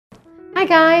Hi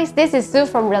guys, this is Sue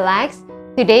from Relax.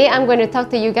 Today I'm going to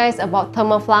talk to you guys about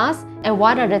thermal flask and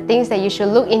what are the things that you should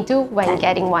look into when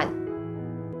getting one.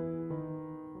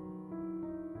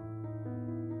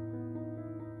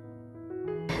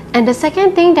 And the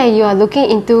second thing that you are looking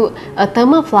into a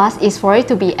thermal flask is for it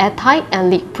to be airtight and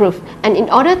leak-proof. And in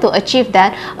order to achieve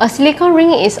that, a silicone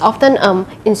ring is often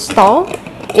installed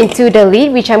into the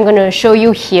lid, which I'm going to show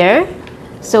you here.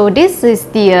 So this is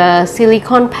the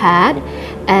silicone pad,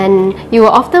 and you will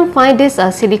often find this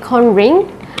silicone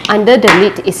ring under the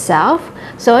lid itself.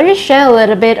 So I'll just share a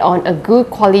little bit on a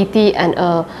good quality and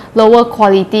a lower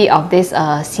quality of this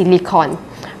silicone.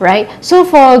 Right, so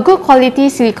for good quality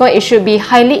silicone, it should be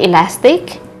highly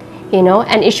elastic,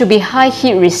 and it should be high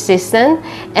heat resistant.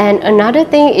 And another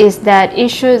thing is that it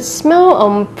should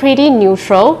smell pretty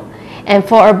neutral. And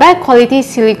for a bad quality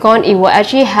silicone, it will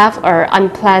actually have an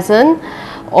unpleasant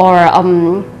or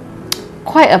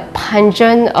quite a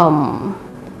pungent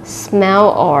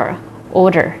smell or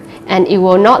odor, and it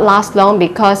will not last long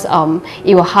because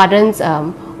it will harden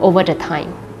over the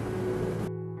time.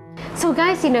 So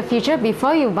guys, in the future,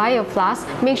 before you buy a flask,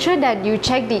 make sure that you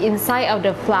check the inside of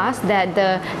the flask that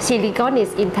the silicone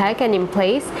is intact and in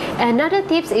place. Another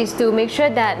tip is to make sure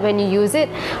that when you use it,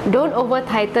 don't over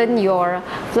tighten your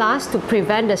flask to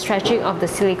prevent the stretching of the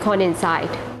silicone inside.